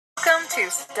to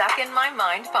Stuck in My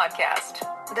Mind podcast,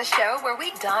 the show where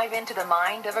we dive into the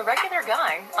mind of a regular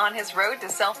guy on his road to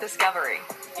self-discovery.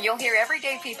 You'll hear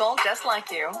everyday people just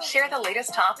like you share the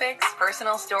latest topics,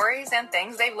 personal stories, and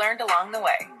things they've learned along the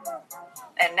way.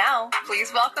 And now,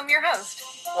 please welcome your host,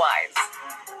 Wise.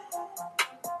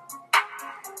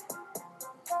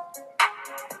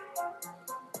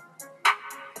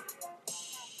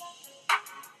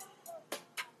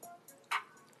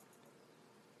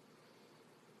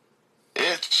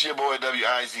 It's your boy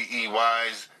W-I-Z-E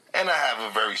Wise, and I have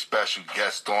a very special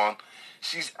guest on.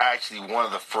 She's actually one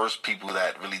of the first people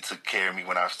that really took care of me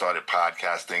when I started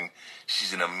podcasting.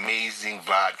 She's an amazing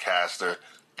vodcaster,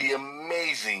 the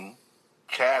amazing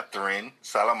Catherine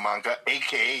Salamanca,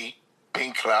 a.k.a.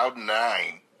 Pink Cloud 9.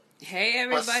 Hey,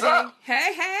 everybody. What's up?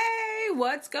 Hey,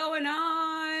 what's going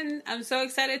on? I'm so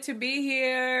excited to be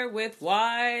here with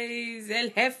Wise El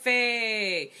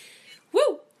Jefe.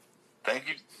 Woo!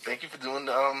 Thank you for doing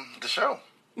the show.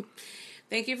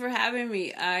 Thank you for having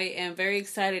me. I am very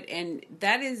excited, and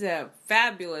that is a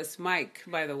fabulous mic,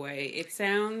 by the way. It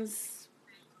sounds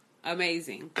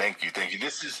amazing. Thank you.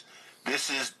 This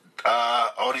is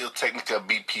Audio-Technica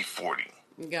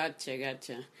BP40.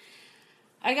 Gotcha.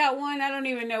 I got one. I don't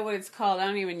even know what it's called. I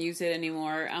don't even use it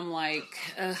anymore. I'm like,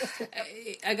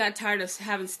 I got tired of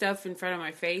having stuff in front of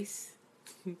my face,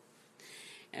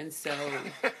 and so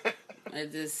I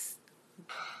just,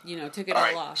 took it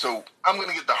all off. So I'm going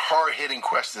to get the hard-hitting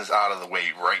questions out of the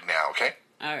way right now, okay?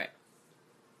 All right.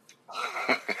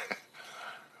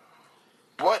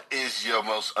 What is your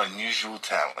most unusual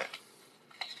talent?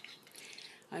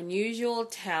 Unusual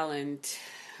talent.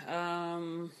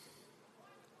 I'm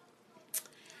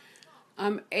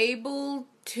able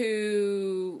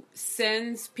to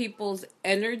sense people's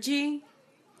energy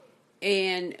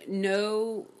and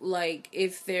know,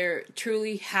 if they're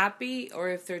truly happy or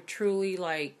if they're truly,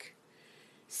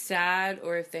 sad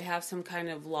or if they have some kind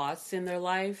of loss in their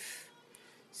life.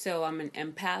 So I'm an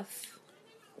empath.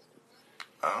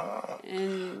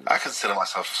 And I consider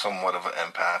myself somewhat of an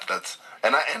empath.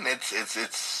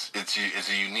 It's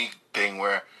a unique thing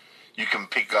where you can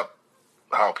pick up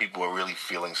how people are really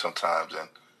feeling sometimes, and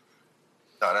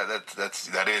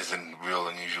that is a real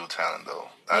unusual talent, though.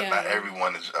 Not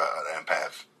everyone is an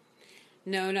empath.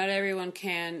 No, not everyone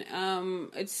can.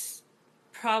 It's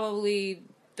probably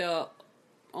the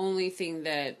only thing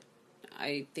that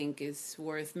I think is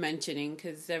worth mentioning,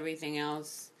 because everything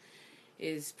else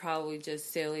is probably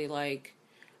just silly.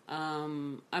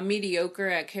 I'm mediocre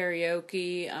at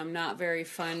karaoke. I'm not very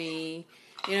funny.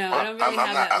 I don't really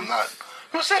I'm not.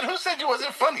 Who said you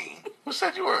wasn't funny? Who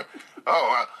said you were?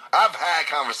 Oh, I've had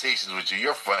conversations with you.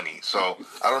 You're funny. So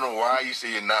I don't know why you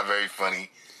say you're not very funny.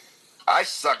 I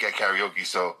suck at karaoke,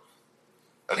 so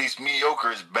at least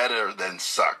mediocre is better than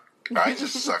suck. I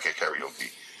just suck at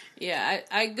karaoke. Yeah,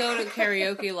 I go to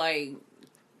karaoke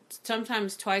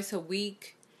sometimes twice a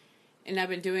week, and I've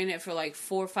been doing it for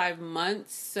 4 or 5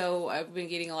 months, so I've been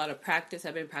getting a lot of practice.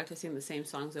 I've been practicing the same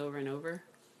songs over and over.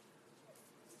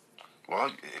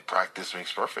 Well, practice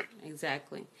makes perfect.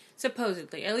 Exactly.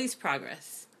 Supposedly. At least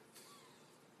progress.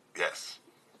 Yes.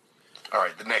 All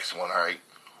right, the next one, all right.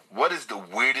 What is the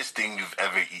weirdest thing you've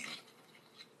ever eaten?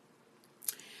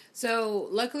 So,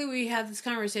 luckily we had this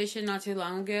conversation not too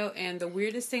long ago, and the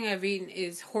weirdest thing I've eaten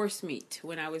is horse meat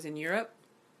when I was in Europe.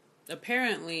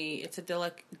 Apparently, it's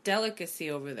a delicacy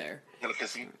over there.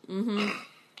 Delicacy? Mm-hmm.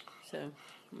 So,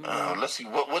 let's see.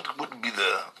 What would be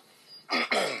the...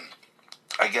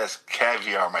 I guess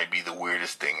caviar might be the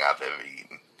weirdest thing I've ever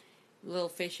eaten. Little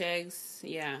fish eggs.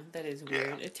 Yeah, that is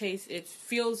weird. Yeah. It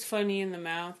feels funny in the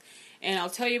mouth. And I'll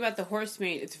tell you about the horse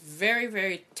meat. It's very,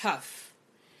 very tough.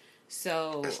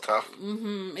 So... It's tough?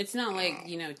 Mm-hmm. It's not like,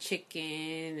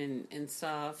 chicken and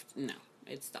soft. No,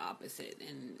 it's the opposite.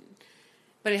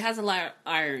 But it has a lot of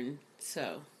iron,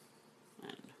 so... I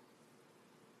don't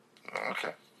know.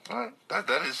 Okay. All right.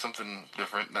 That is something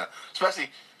different.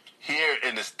 Especially... Here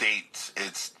in the States,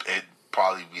 it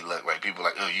probably be like people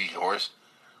oh, you eat horse.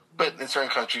 But in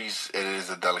certain countries, it is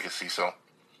a delicacy, so.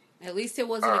 At least it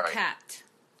wasn't a cat.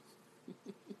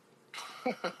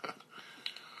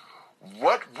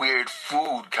 What weird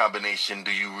food combination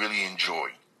do you really enjoy?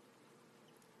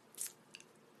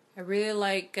 I really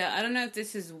like, I don't know if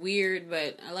this is weird,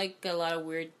 but I like a lot of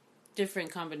weird,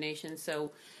 different combinations.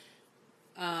 So,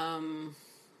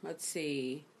 let's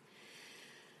see.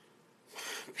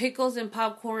 Pickles and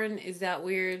popcorn, is that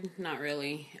weird? Not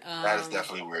really. That is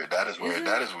definitely weird. That is weird.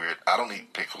 That is weird. I don't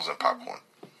eat pickles and popcorn.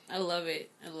 I love it.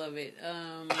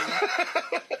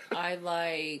 I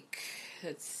like,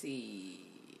 let's see,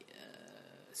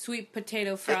 sweet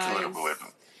potato fries. It's a little bit.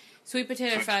 Sweet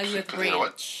potato fries with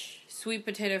ranch. sweet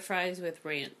potato fries with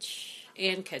ranch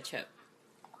and ketchup.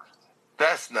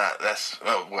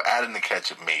 Well, adding the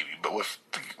ketchup maybe, but with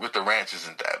the ranch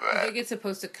isn't that bad. I think it's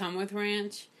supposed to come with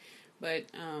ranch, but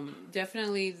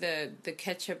definitely the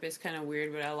ketchup is kind of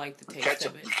weird, but I like the taste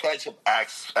of it. The ketchup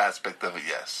aspect of it,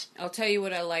 yes. I'll tell you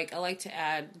what I like. I like to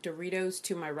add Doritos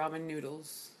to my ramen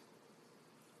noodles.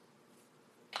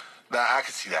 Nah, I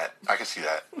can see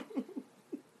that.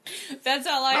 That's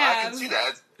all I have. I can see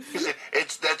that.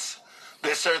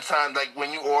 There's certain times, like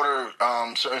when you order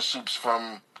certain soups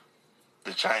from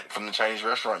the Chinese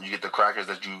restaurant, you get the crackers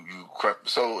that you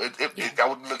so I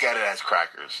would look at it as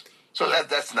crackers. So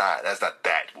that's not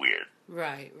that weird.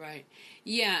 Right.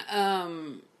 Yeah,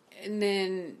 and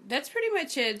then that's pretty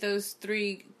much it. Those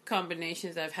 3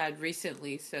 combinations I've had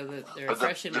recently, so that they're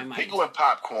fresh in my mind. Pickle and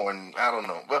popcorn, I don't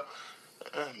know. Well,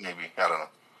 maybe, I don't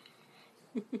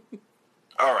know.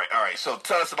 All right. So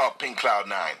tell us about Pink Cloud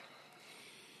 9.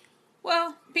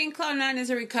 Well, Pink Cloud 9 is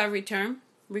a recovery term.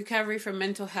 Recovery from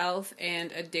mental health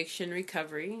and addiction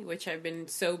recovery, which I've been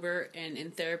sober and in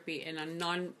therapy and on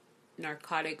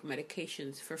non-narcotic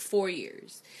medications for 4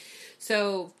 years.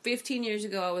 So 15 years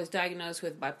ago, I was diagnosed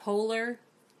with bipolar,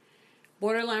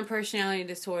 borderline personality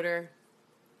disorder,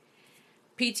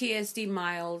 PTSD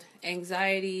mild,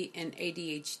 anxiety, and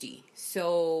ADHD.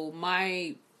 So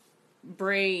my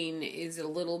brain is a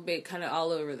little bit kind of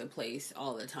all over the place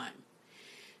all the time.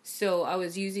 So I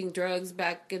was using drugs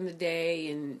back in the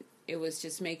day, and it was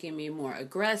just making me more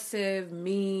aggressive,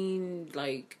 mean,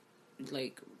 like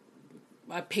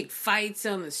I picked fights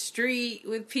on the street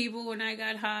with people when I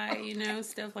got high,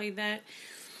 stuff like that.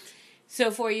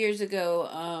 So 4 years ago,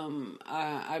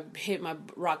 I hit my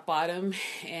rock bottom,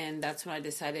 and that's when I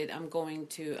decided I'm going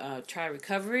to try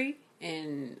recovery,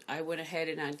 and I went ahead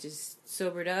and I just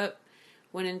sobered up.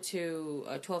 Went into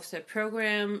a 12-step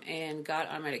program and got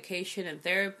on medication and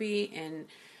therapy, and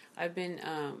I've been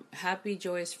happy,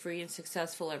 joyous, free, and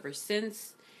successful ever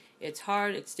since. It's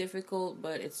hard, it's difficult,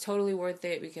 but it's totally worth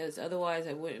it because otherwise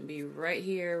I wouldn't be right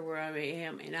here where I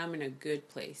am, and I'm in a good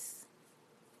place.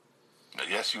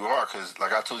 Yes, you are, because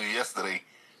like I told you yesterday,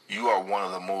 you are one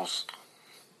of the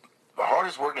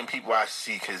hardest working people I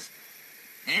see, because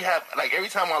you have, like every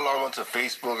time I log onto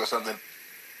Facebook or something,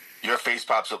 your face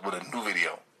pops up with a new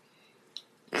video.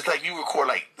 It's like you record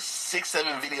like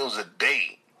 6-7 videos a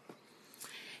day.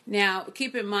 Now,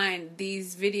 keep in mind,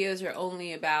 these videos are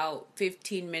only about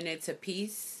 15 minutes a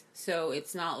piece. So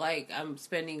it's not like I'm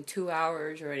spending 2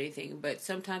 hours or anything. But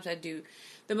sometimes I do.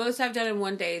 The most I've done in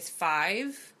one day is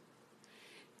 5.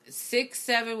 6,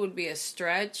 7 would be a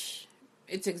stretch.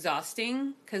 It's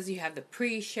exhausting because you have the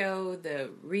pre-show,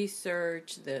 the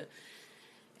research,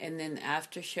 and then the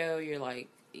after show. You're like,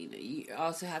 you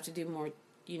also have to do more,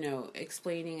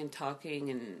 explaining and talking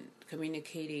and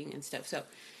communicating and stuff. So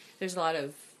there's a lot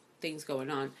of things going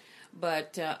on.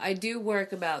 But I do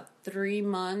work about 3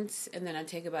 months, and then I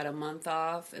take about a month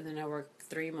off, and then I work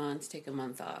 3 months, take a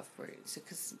month off.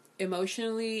 Because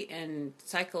emotionally and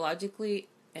psychologically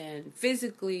and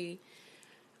physically,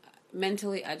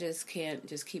 mentally, I just can't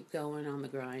just keep going on the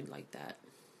grind like that.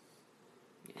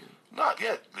 Yeah. Not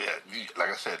yet. Yeah, like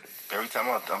I said, every time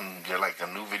you're like a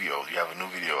new video. You have a new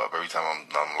video up every time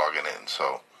I'm logging in.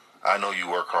 So I know you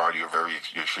work hard. You're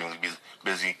extremely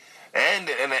busy, and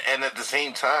at the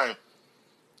same time,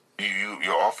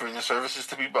 you're offering your services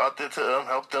to people out there to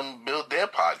help them build their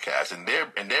podcast and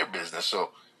their business.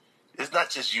 So it's not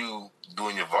just you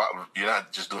doing your vlog. You're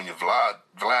not just doing your vlog.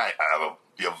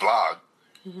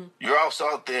 Mm-hmm. You're also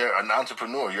out there an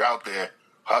entrepreneur. You're out there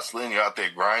hustling. You're out there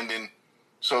grinding.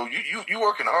 So you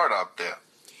working hard out there.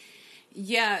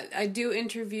 Yeah, I do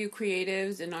interview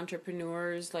creatives and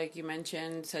entrepreneurs, like you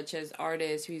mentioned, such as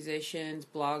artists, musicians,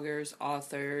 bloggers,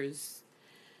 authors,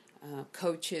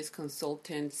 coaches,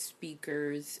 consultants,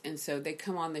 speakers. And so they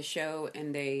come on the show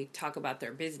and they talk about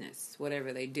their business,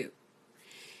 whatever they do.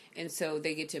 And so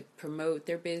they get to promote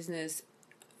their business,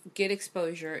 get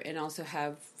exposure, and also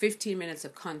have 15 minutes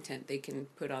of content they can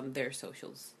put on their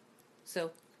socials.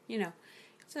 So,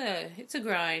 it's a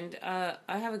grind. I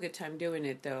have a good time doing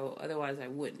it, though. Otherwise, I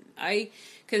wouldn't. I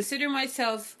consider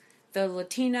myself the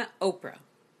Latina Oprah.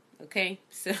 Okay?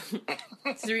 So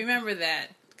remember that.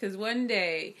 Because one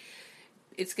day,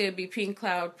 it's going to be Pink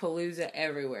Cloud Palooza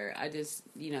everywhere. I just,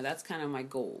 that's kind of my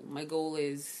goal. My goal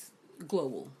is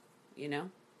global,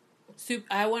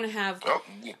 I want to have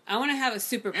a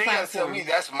super platform. You gotta tell me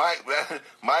that's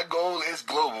my goal is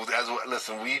global.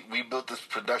 Listen, we built this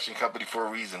production company for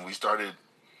a reason. We started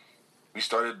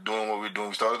doing what we're doing.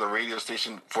 We started the radio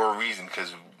station for a reason,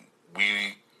 because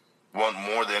we want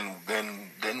more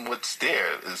than what's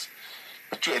there.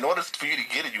 But in order for you to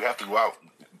get it, you have to go out.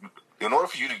 in order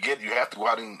for you to get, you have to go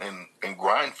out and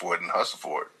grind for it and hustle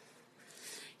for it.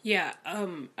 Yeah,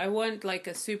 I want like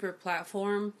a super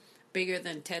platform bigger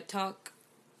than TED Talk,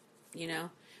 you know,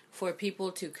 for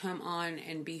people to come on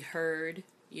and be heard,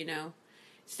 you know.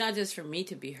 It's not just for me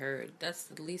to be heard. That's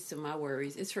the least of my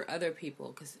worries. It's for other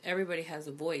people because everybody has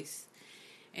a voice.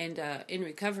 And in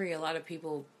recovery, a lot of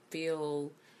people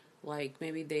feel like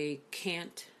maybe they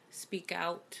can't speak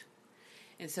out.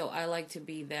 And so I like to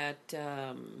be that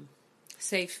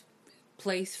safe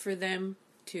place for them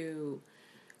to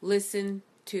listen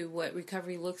to what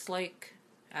recovery looks like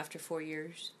after 4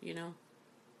 years, you know?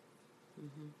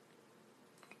 Mm-hmm.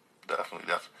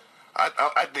 Definitely.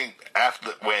 I think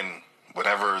after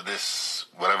whatever this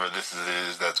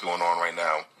is that's going on right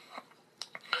now,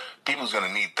 people's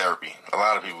gonna need therapy. A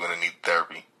lot of people are gonna need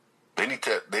therapy. They need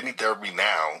therapy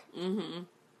now. Mm-hmm.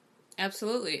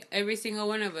 Absolutely. Every single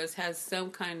one of us has some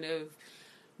kind of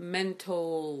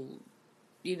mental,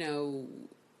 you know,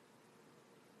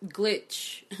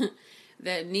 glitch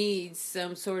that needs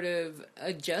some sort of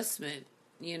adjustment,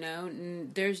 you know.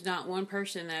 There's not one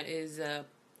person that is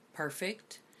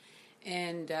perfect,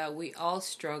 and we all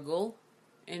struggle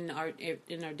in our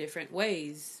different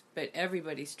ways, but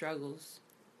everybody struggles.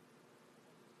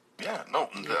 Yeah, no,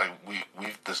 we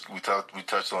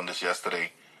touched on this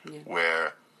yesterday,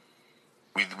 where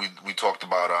we talked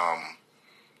about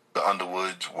the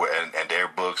Underwoods and their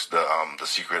books, the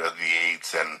Secret of the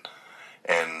Eights and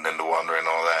the Wonder and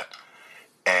all that,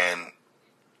 and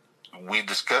we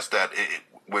discussed that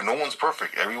where no one's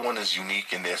perfect, everyone is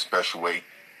unique in their special way,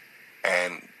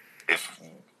 and if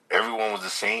everyone was the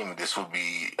same, this would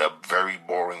be a very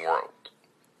boring world.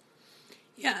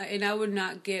 Yeah, and I would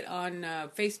not get on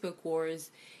Facebook Wars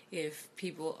if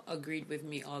people agreed with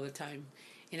me all the time.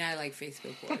 And I like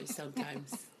Facebook Wars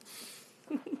sometimes.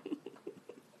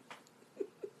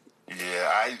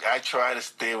 Yeah, I try to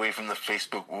stay away from the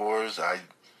Facebook Wars. I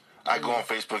go on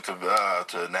Facebook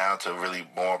to really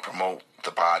more promote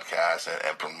the podcast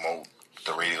and promote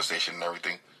the radio station and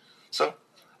everything. So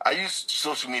I use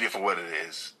social media for what it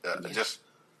is. Just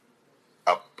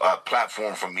a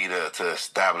platform for me to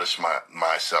establish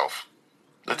myself.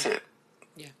 That's it.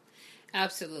 Yeah,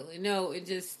 absolutely. No, it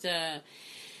just,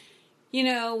 you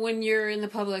know, when you're in the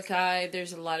public eye,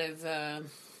 there's a lot of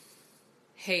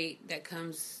hate that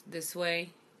comes this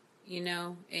way, you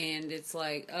know, and it's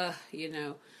like, you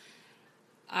know,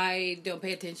 I don't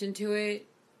pay attention to it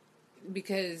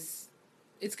because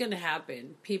it's going to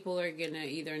happen. People are going to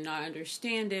either not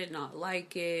understand it, not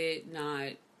like it,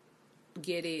 not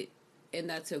get it, and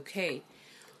that's okay.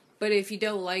 But if you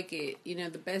don't like it, you know,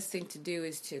 the best thing to do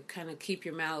is to kind of keep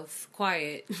your mouth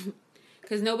quiet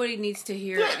because nobody needs to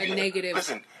hear a negative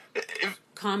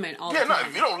comment all the time.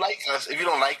 If you don't like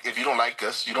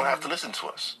us, you don't have to listen to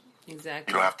us.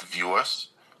 Exactly. You don't have to view us,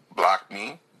 block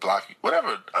you,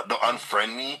 whatever,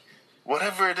 unfriend me,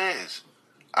 whatever it is.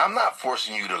 I'm not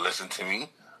forcing you to listen to me.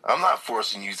 I'm not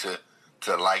forcing you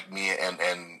to like me and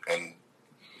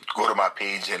go to my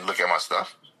page and look at my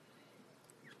stuff.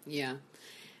 Yeah.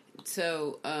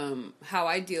 So, how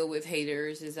I deal with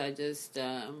haters is I just,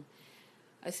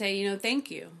 I say, you know, thank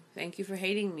you. Thank you for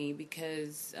hating me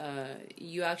because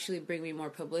you actually bring me more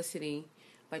publicity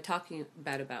by talking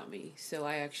bad about me. So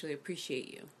I actually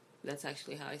appreciate you. That's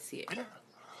actually how I see it. Yeah.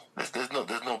 There's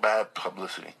no bad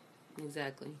publicity.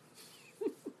 Exactly.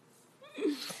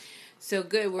 So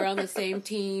good. We're on the same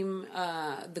team,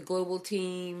 the global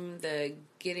team, the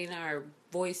getting our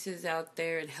voices out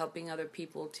there and helping other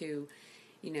people to,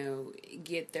 you know,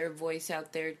 get their voice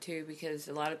out there too, because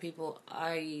a lot of people,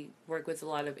 I work with a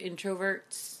lot of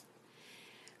introverts,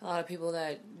 a lot of people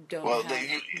that don't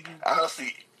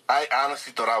I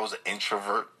honestly thought I was an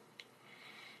introvert,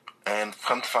 and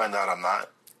come to find out I'm not.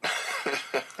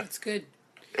 That's good.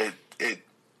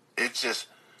 It's just,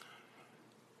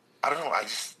 I don't know, I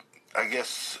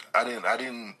guess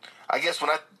when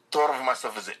I thought of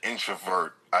myself as an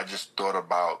introvert, I just thought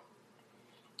about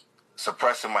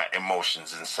suppressing my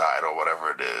emotions inside or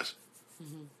whatever it is.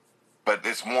 Mm-hmm. But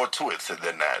there's more to it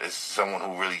than that. It's someone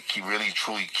who really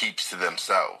truly keeps to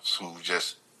themselves, who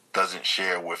just doesn't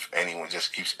share with anyone,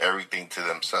 just keeps everything to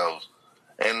themselves.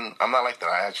 And I'm not like that.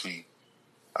 I actually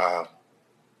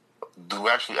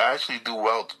do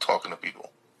well talking to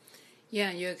people.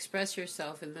 Yeah, you express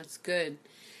yourself, and that's good.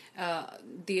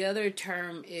 The other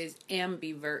term is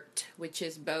ambivert, which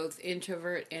is both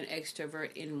introvert and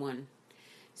extrovert in one.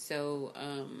 So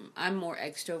I'm more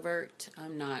extrovert.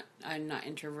 I'm not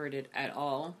introverted at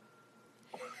all.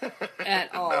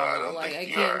 At all. No,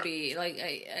 I can't be.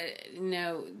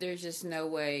 No, there's just no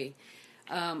way.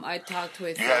 I talked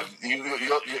with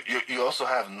you also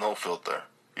have no filter.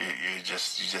 You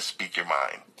just speak your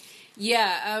mind.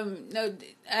 Yeah. No.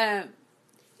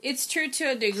 It's true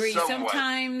to a degree. Somewhat.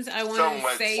 Sometimes I want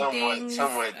to say things.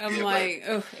 I'm yeah, like,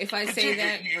 oh, if I say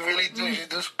that, you really do.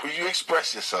 You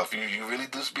express yourself. You really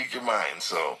do speak your mind.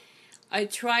 So I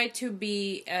try to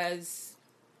be as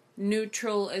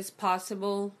neutral as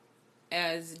possible,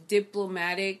 as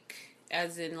diplomatic,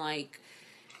 as in like,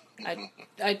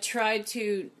 I try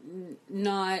to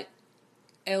not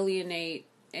alienate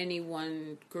any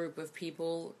one group of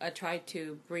people. I try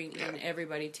to bring in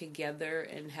everybody together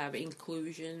and have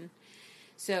inclusion.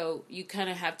 So you kind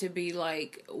of have to be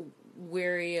like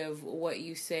wary of what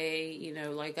you say. You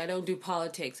know, like I don't do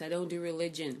politics. I don't do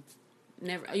religion.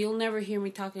 Never. You'll never hear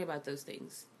me talking about those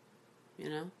things. You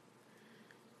know.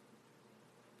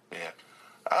 yeah,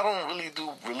 I don't really do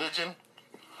religion,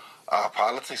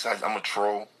 politics. I'm a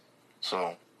troll,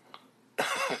 so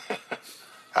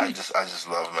I just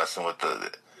love messing with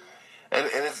and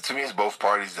it's, to me it's both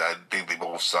parties. I think they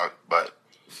both suck, but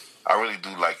I really do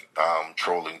like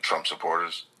trolling Trump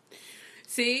supporters.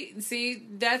 See,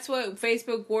 that's what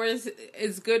Facebook Wars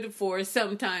is good for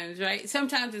sometimes, right?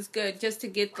 Sometimes it's good just to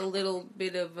get the little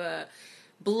bit of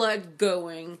blood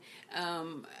going.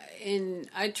 And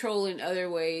I troll in other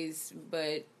ways,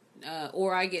 but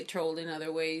or I get trolled in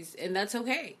other ways, and that's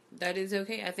okay. That is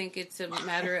okay. I think it's a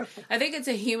matter of, I think it's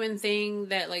a human thing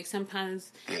that like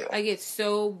sometimes I get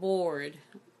so bored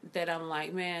that I'm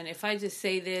like, man, if I just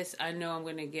say this, I know I'm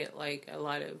going to get like a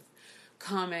lot of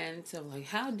comments of like,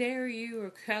 how dare you,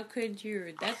 or how could you,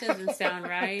 or that doesn't sound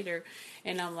right, or,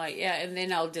 and I'm like, yeah, and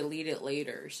then I'll delete it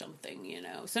later or something, you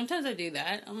know. Sometimes I do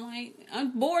that. I'm like,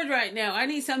 I'm bored right now. I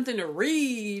need something to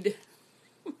read.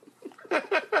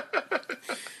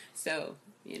 So,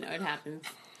 you know, it happens.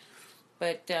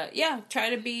 But, yeah,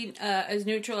 try to be as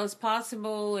neutral as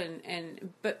possible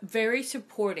but very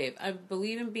supportive. I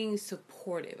believe in being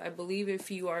supportive. I believe if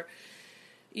you are,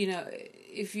 you know,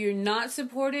 if you're not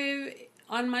supportive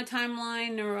on my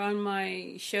timeline or on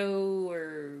my show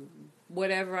or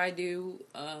whatever I do,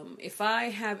 if I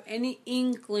have any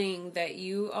inkling that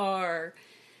you are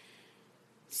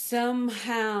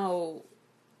somehow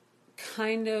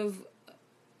kind of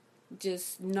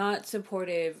just not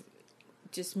supportive,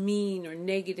 just mean or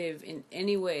negative in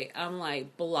any way, I'm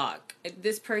like, block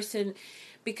this person,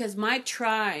 because my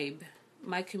tribe,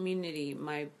 my community,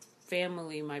 my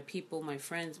family, my people, my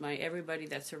friends, my everybody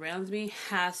that surrounds me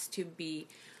has to be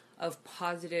of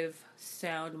positive,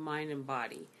 sound mind and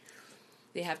body.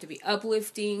 They have to be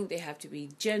uplifting, they have to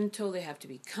be gentle, they have to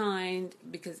be kind,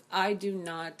 because I do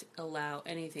not allow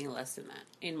anything less than that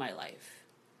in my life.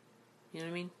 You know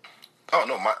what I mean? Oh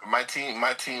no, my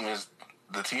team is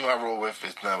the team I roll with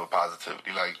is never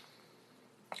positivity. Like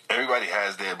everybody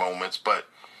has their moments, but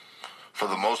for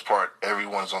the most part,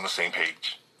 everyone's on the same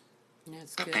page.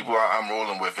 That's the good. people I'm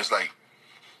rolling with, it's like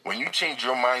when you change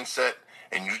your mindset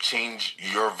and you change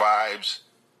your vibes,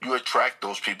 you attract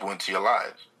those people into your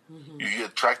lives. Mm-hmm. You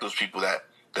attract those people that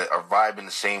are vibing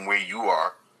the same way you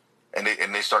are, and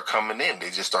they start coming in. They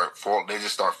just start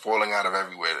falling out of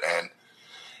everywhere,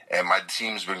 and my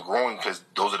team's been growing because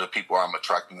those are the people I'm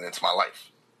attracting into my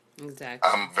life. Exactly.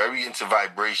 I'm very into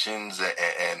vibrations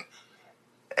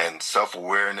and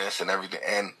self-awareness and everything.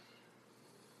 And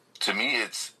to me,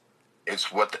 it's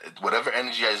whatever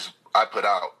energy I put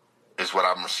out is what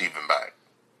I'm receiving back.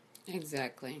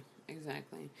 Exactly.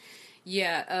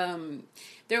 Yeah.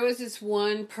 There was this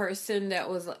one person that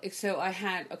was like, so I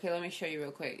had, okay, let me show you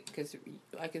real quick because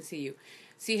I can see you.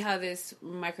 See how this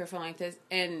microphone like this?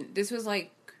 And this was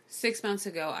like 6 months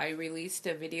ago. I released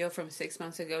a video from 6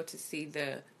 months ago to see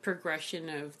the progression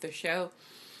of the show.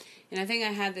 And I think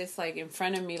I had this like in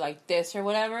front of me like this or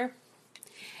whatever.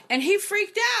 And he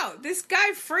freaked out. This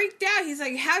guy freaked out. He's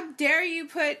like, how dare you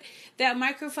put that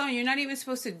microphone? You're not even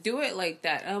supposed to do it like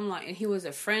that. And I'm like, and he was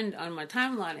a friend on my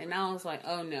timeline. And I was like,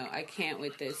 oh no, I can't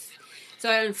with this. So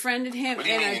I unfriended him. What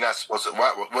do you mean you're not supposed to?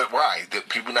 Why? The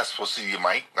people not supposed to see your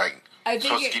mic? Like, you're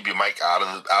supposed to keep your mic out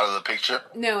of the picture?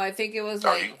 No, I think it was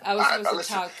like, I was supposed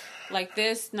to talk like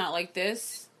this, not like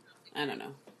this. I don't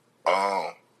know.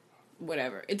 Oh.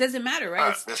 Whatever. It doesn't matter,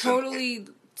 right? It's totally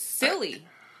silly.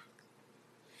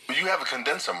 You have a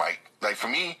condenser mic. Like for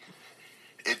me,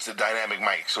 it's a dynamic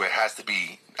mic, so I have to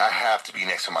be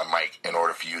next to my mic in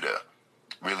order for you to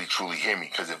really truly hear me.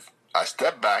 Because if I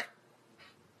step back,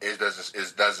 it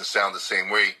doesn't sound the same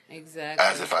way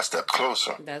as if I step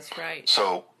closer. That's right.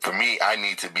 So for me, I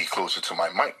need to be closer to my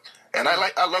mic, and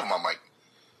I love my mic.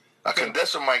 A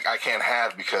condenser mic I can't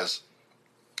have because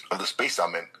of the space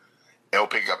I'm in. It'll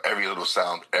pick up every little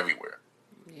sound everywhere.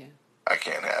 Yeah, I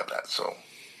can't have that. So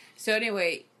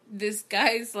anyway. This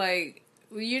guy's like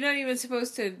you're not even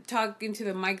supposed to talk into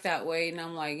the mic that way. And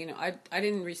I'm like, I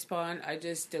didn't respond. I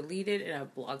just deleted and I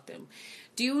blocked him.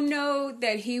 Do you know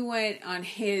that he went on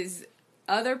his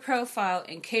other profile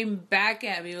and came back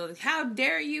at me like, how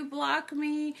dare you block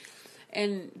me?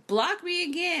 And block me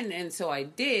again. And so I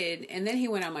did. And then he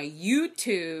went on my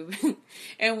YouTube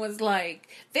and was like,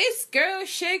 this girl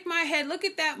shake my head. Look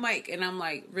at that mic. And I'm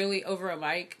like, really, over a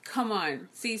mic? Come on.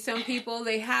 See, some people,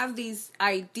 they have these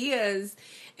ideas.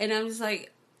 And I'm just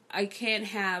like, I can't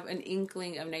have an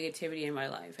inkling of negativity in my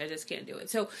life. I just can't do it.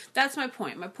 So that's my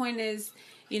point. My point is,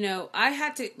 I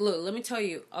had to, look, let me tell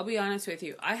you, I'll be honest with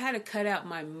you. I had to cut out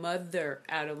my mother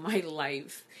out of my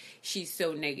life. She's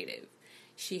so negative.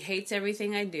 She hates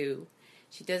everything I do.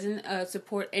 She doesn't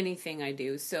support anything I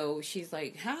do. So she's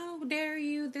like, how dare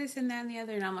you, this and that and the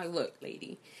other. And I'm like, look,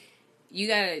 lady, you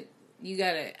gotta,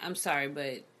 I'm sorry,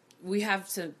 but we have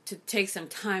to take some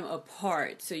time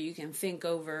apart so you can think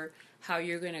over how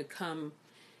you're going to come,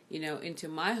 into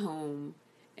my home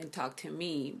and talk to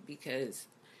me because,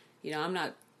 I'm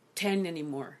not 10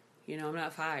 anymore. I'm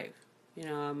not 5.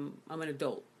 I'm an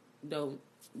adult.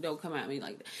 Don't come at me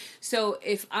like that. So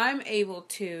if I'm able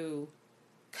to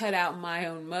cut out my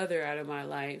own mother out of my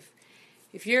life,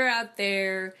 if you're out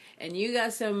there and you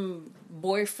got some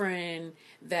boyfriend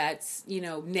that's,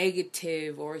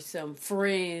 negative, or some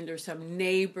friend or some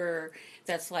neighbor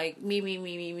that's like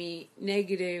me,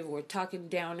 negative, or talking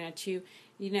down at you,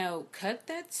 cut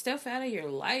that stuff out of your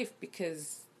life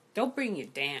because don't bring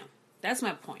it down. That's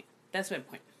my point.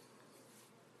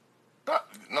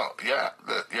 No, yeah,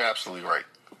 you're absolutely right.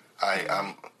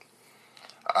 I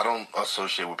don't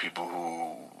associate with people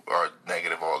who are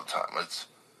negative all the time.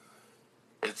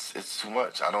 It's too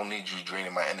much. I don't need you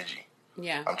draining my energy.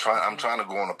 Yeah. I'm trying to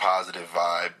go on a positive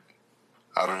vibe.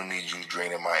 I don't need you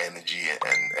draining my energy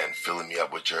and filling me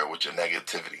up with your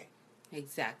negativity.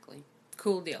 Exactly.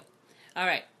 Cool deal. All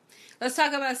right. Let's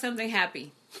talk about something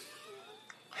happy.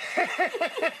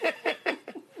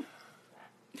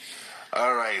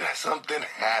 All right, something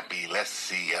happy. Let's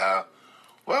see.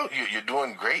 Well, you're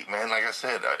doing great, man. Like I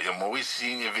said, I'm always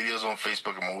seeing your videos on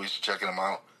Facebook. I'm always checking them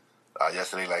out.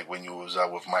 Yesterday, like when you was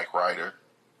out with Mike Ryder,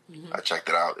 I checked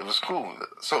it out. It was cool.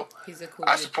 So He's a cool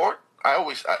I dude. support.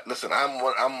 Listen.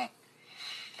 I'm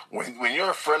when you're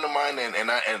a friend of mine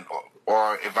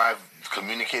or if I've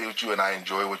communicated with you and I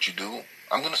enjoy what you do,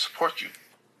 I'm gonna support you.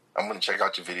 I'm gonna check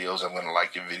out your videos. I'm gonna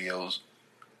like your videos.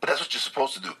 But that's what you're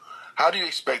supposed to do. How do you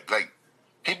expect,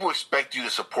 people expect you to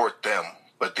support them,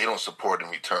 but they don't support in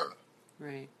return?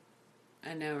 Right.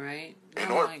 I know, right?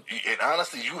 And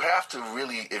honestly, you have to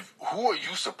really, who are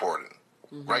you supporting?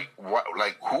 Right?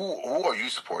 Who are you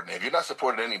supporting? If you're not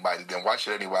supporting anybody, then why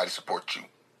should anybody support you?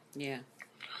 Yeah.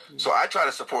 So I try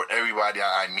to support everybody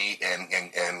I meet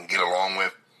and get along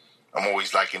with. I'm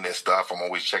always liking their stuff. I'm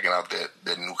always checking out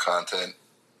their new content.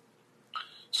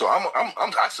 So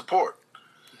I support.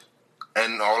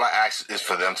 And all I ask is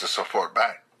for them to support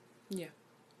back. Yeah,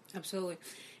 absolutely.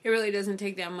 It really doesn't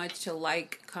take that much to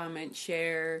like, comment,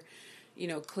 share,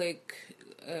 click,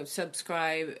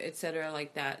 subscribe, etc.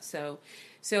 like that. So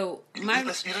you don't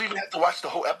even have to watch the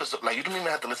whole episode. You don't even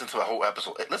have to listen to the whole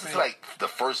episode. Listen to the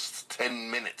first 10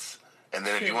 minutes, and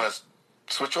then if you want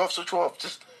to switch off.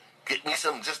 Just get me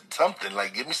just something.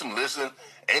 Give me some listen,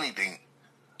 anything.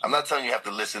 I'm not telling you have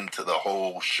to listen to the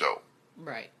whole show.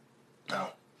 Right. No.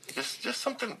 Just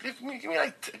something. Give me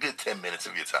a good 10 minutes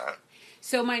of your time.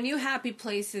 So my new happy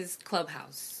place is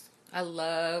Clubhouse. I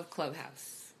love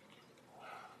Clubhouse.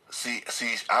 See,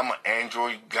 I'm an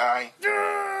Android guy,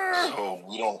 so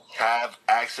we don't have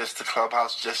access to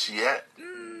Clubhouse just yet.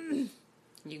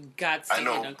 You got to get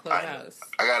on Clubhouse.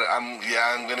 I'm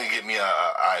gonna get me a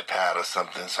iPad or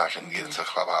something so I can get into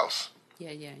Clubhouse.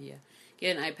 Yeah.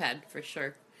 Get an iPad for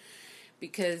sure.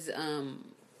 Because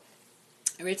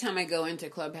every time I go into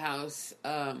Clubhouse,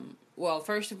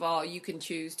 first of all, you can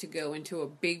choose to go into a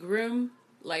big room,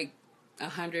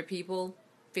 100 people,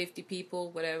 50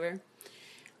 people, whatever.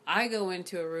 I go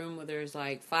into a room where there's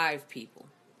 5 people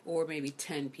or maybe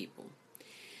 10 people.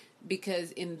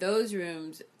 Because in those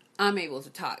rooms, I'm able to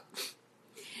talk.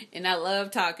 And I love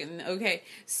talking, okay?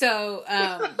 So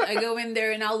I go in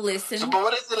there and I'll listen. So, but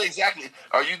what is it exactly?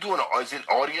 Are you doing, is it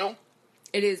audio?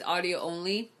 It is audio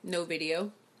only, no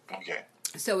video. Okay.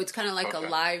 So it's kind of like a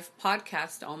live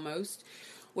podcast almost,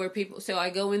 where so I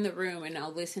go in the room and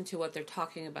I'll listen to what they're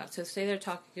talking about. So say they're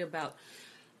talking about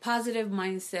positive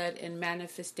mindset and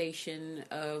manifestation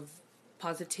of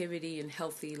positivity and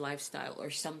healthy lifestyle or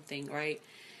something, right?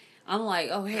 I'm like,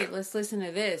 oh, hey, let's listen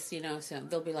to this, So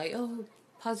they'll be like, oh,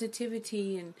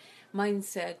 positivity and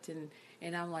mindset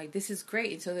And I'm like, this is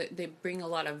great. And so they bring a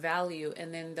lot of value.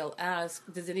 And then they'll ask,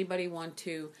 does anybody want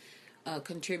to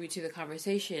contribute to the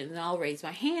conversation? And I'll raise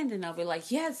my hand and I'll be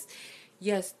like, yes,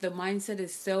 the mindset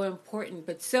is so important,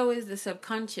 but so is the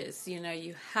subconscious. You know,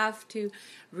 you have to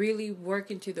really work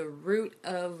into the root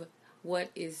of what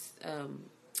is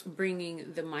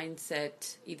bringing the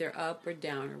mindset either up or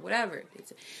down or whatever it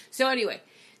is. So anyway,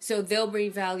 so they'll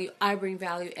bring value, I bring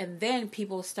value, and then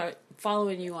people start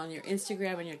following you on your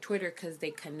Instagram and your Twitter because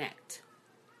they connect.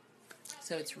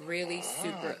 So it's really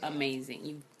super amazing.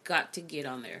 You've got to get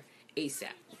on there ASAP.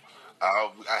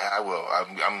 I will.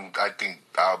 I think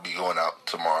I'll be going out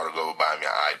tomorrow to go buy me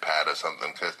an iPad or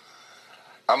something, because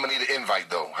I'm going to need an invite,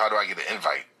 though. How do I get an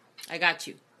invite? I got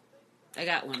you. I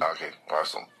got one. Okay,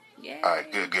 awesome. Yeah. All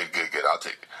right, good. I'll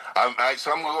take it.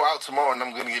 So I'm going to go out tomorrow, and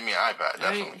I'm going to get me an iPad,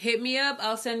 definitely. Right, hit me up.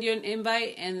 I'll send you an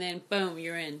invite, and then, boom,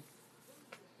 you're in.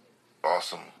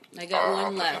 Awesome. I got one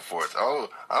I'm left. looking forward to,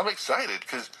 I'm excited,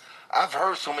 because I've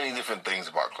heard so many different things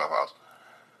about Clubhouse.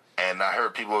 And I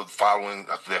heard people following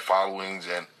their followings,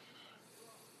 and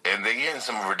they're getting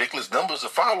some ridiculous numbers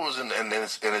of followers, and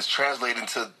it's translating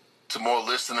to more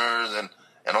listeners and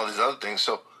all these other things.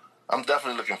 So I'm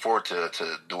definitely looking forward to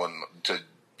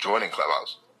joining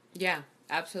Clubhouse. Yeah,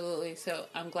 absolutely. So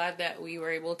I'm glad that we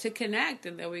were able to connect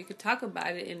and that we could talk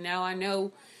about it. And now I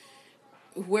know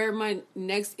where my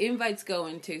next invite's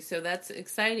going to. So that's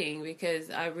exciting,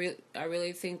 because I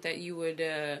really think that you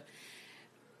would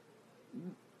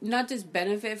not just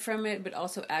benefit from it, but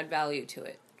also add value to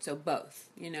it. So both,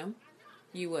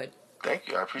 you would. Thank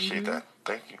you. I appreciate that.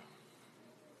 Thank you.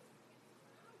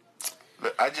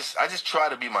 I just try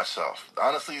to be myself.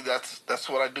 Honestly, that's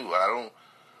what I do. I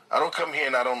don't come here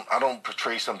and I don't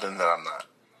portray something that I'm not.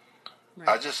 Right.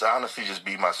 I just honestly just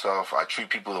be myself. I treat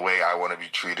people the way I want to be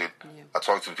treated. Yeah. I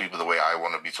talk to people the way I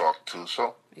want to be talked to.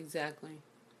 So exactly.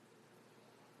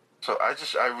 So I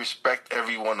respect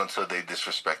everyone until they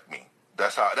disrespect me.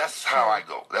 That's how I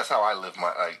go. That's how I live my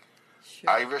life. Sure.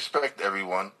 I respect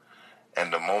everyone,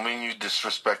 and the moment you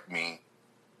disrespect me,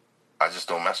 I just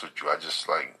don't mess with you. I just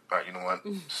like, all right, you know what?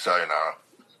 Sayonara.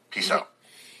 Peace out.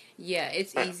 Yeah,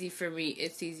 it's easy for me.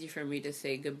 It's easy for me to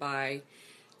say goodbye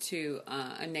to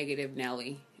a negative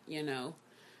Nelly,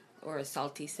 or a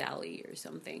salty Sally or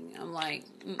something. I'm like,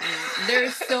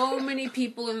 there's so many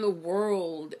people in the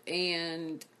world,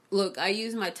 and look, I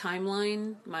use my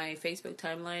timeline, my Facebook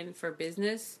timeline, for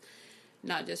business,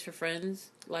 not just for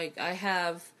friends. Like, I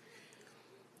have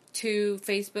 2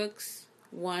 Facebooks.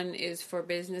 One is for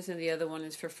business and the other one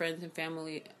is for friends and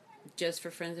family, just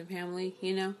for friends and family,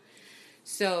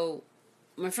 So,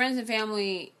 my friends and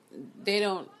family, they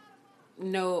don't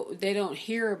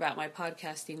hear about my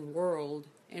podcasting world.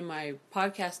 In my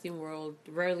podcasting world,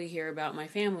 rarely hear about my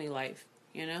family life,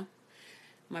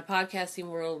 My podcasting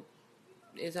world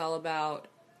is all about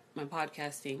my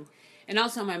podcasting and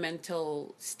also my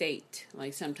mental state.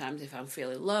 Like, sometimes if I'm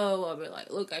feeling low, I'll be like,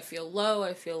 look, I feel low.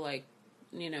 I feel like,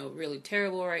 really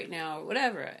terrible right now, or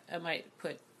whatever I might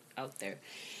put out there.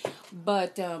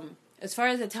 But as far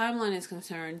as the timeline is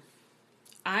concerned,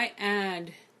 I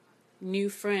add new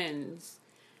friends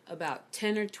about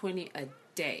 10 or 20 a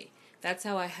day. That's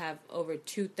how I have over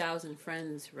 2,000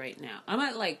 friends right now. I'm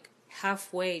at like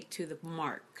halfway to the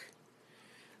mark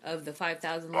of the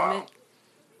 5,000 limit,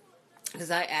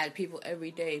 because I add people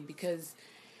every day, because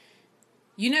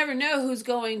you never know who's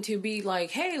going to be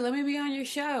like, hey, let me be on your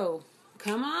show.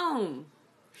 Come on.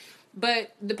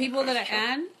 But the people that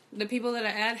I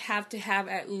add have to have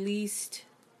at least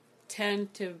 10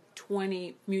 to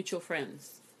 20 mutual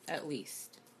friends, at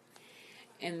least.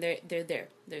 And they're there.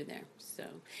 They're there. So,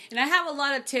 and I have a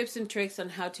lot of tips and tricks on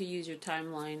how to use your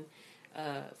timeline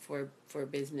for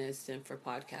business and for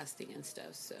podcasting and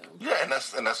stuff. So yeah, and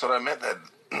that's what I meant.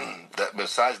 That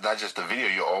besides not just the video,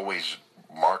 you're always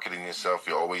marketing yourself.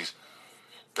 You're always,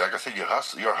 like I said, you're a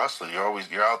hustler.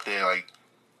 You're out there like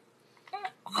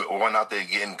going out there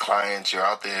getting clients. You're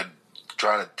out there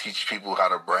trying to teach people how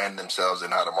to brand themselves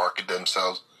and how to market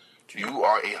themselves. You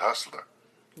are a hustler.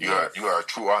 You are a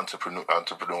true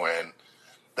entrepreneur, and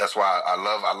that's why I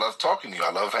love talking to you.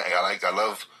 I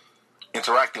love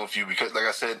interacting with you, because, like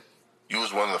I said, you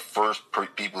was one of the first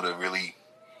people to really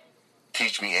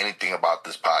teach me anything about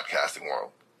this podcasting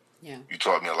world. Yeah, you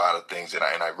taught me a lot of things, and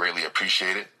I really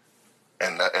appreciate it.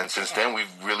 And since then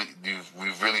we've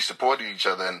really supported each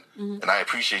other, and I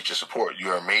appreciate your support.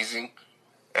 You're amazing,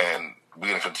 and we're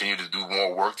gonna continue to do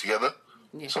more work together.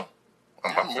 Yeah. So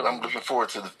I'm looking forward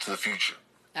to the future.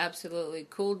 Absolutely.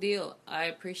 Cool deal. I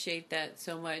appreciate that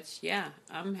so much. Yeah.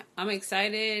 I'm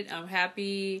excited. I'm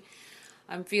happy.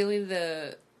 I'm feeling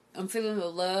the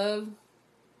love.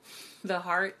 the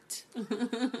heart.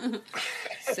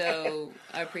 So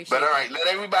I appreciate. But all right, let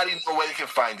everybody know where they can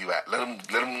find you at. Let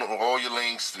them know all your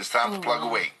links. It's time to plug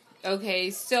away. Okay,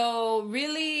 so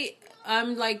really,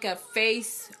 I'm like a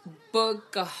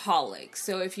Facebookaholic.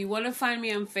 So if you want to find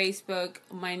me on Facebook,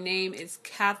 my name is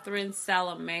Catherine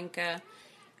Salamanca,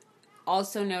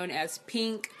 also known as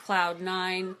Pink Cloud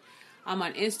 9. I'm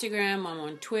on Instagram, I'm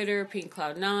on Twitter, Pink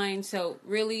Cloud 9. So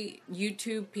really,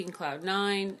 YouTube, Pink Cloud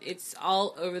 9. It's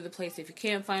all over the place. If you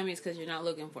can't find me, it's because you're not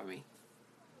looking for me.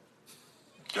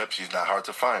 Yep, she's not hard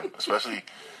to find, especially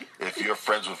if you're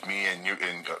friends with me and you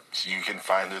can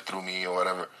find her through me or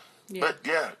whatever. Yeah. But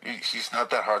yeah, she's not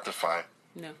that hard to find.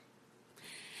 No.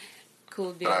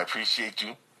 Cool deal. But I appreciate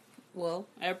you. Well,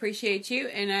 I appreciate you,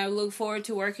 and I look forward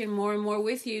to working more and more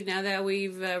with you now that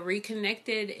we've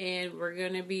reconnected, and we're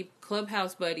going to be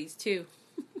Clubhouse buddies, too.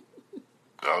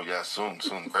 Oh, yeah, soon,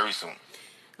 very soon.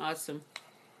 Awesome.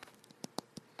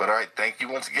 But all right, thank you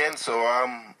once again. So, all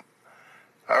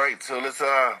right, so let's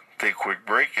take a quick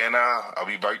break, and I'll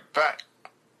be right back.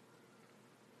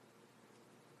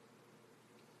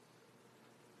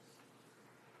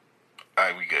 All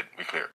right, we good. We clear.